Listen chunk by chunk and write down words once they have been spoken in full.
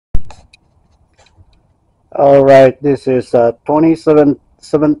All right, this is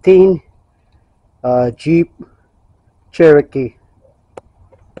 2017 Jeep Cherokee.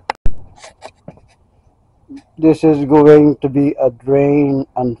 This is going to be a drain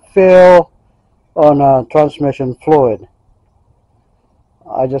and fill on a transmission fluid.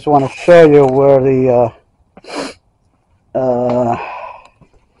 I just want to show you where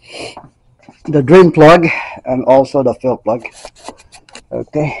the drain plug and also the fill plug.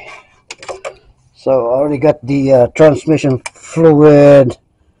 Okay. So I already got the transmission fluid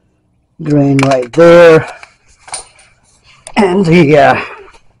drain right there, and the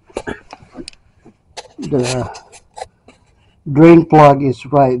drain plug is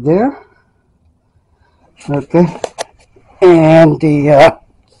right there. Okay, and the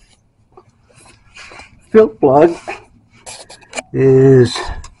fill plug is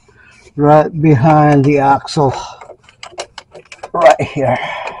right behind the axle, right here.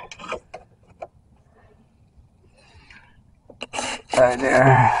 Right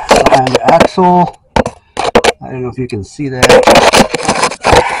there, behind the axle. I don't know if you can see that.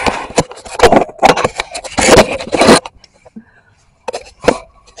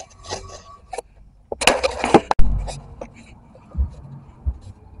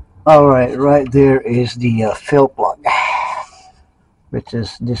 All right, right there is the fill plug, which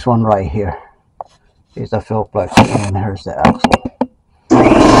is this one right here. Is the fill plug, and here's the axle.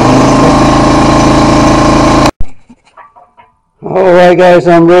 Alright guys,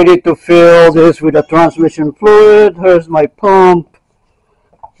 I'm ready to fill this with the transmission fluid. Here's my pump,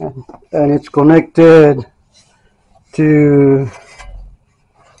 and it's connected to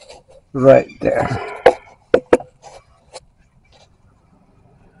right there.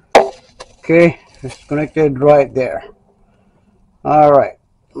 Okay, it's connected right there. Alright,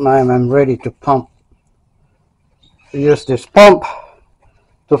 now I'm ready to pump. Use this pump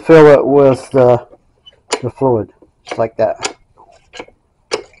to fill it with the fluid, just like that.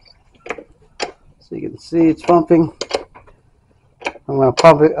 So you can see it's pumping. I'm going to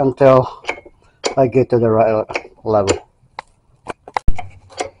pump it until I get to the right level.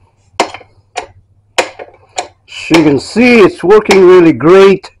 So you can see it's working really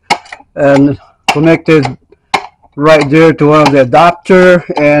great and connected right there to one of the adapter,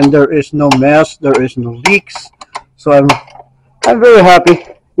 and there is no mess, there is no leaks. So I'm very happy,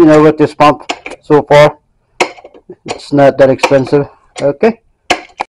 with this pump so far. It's not that expensive. Okay.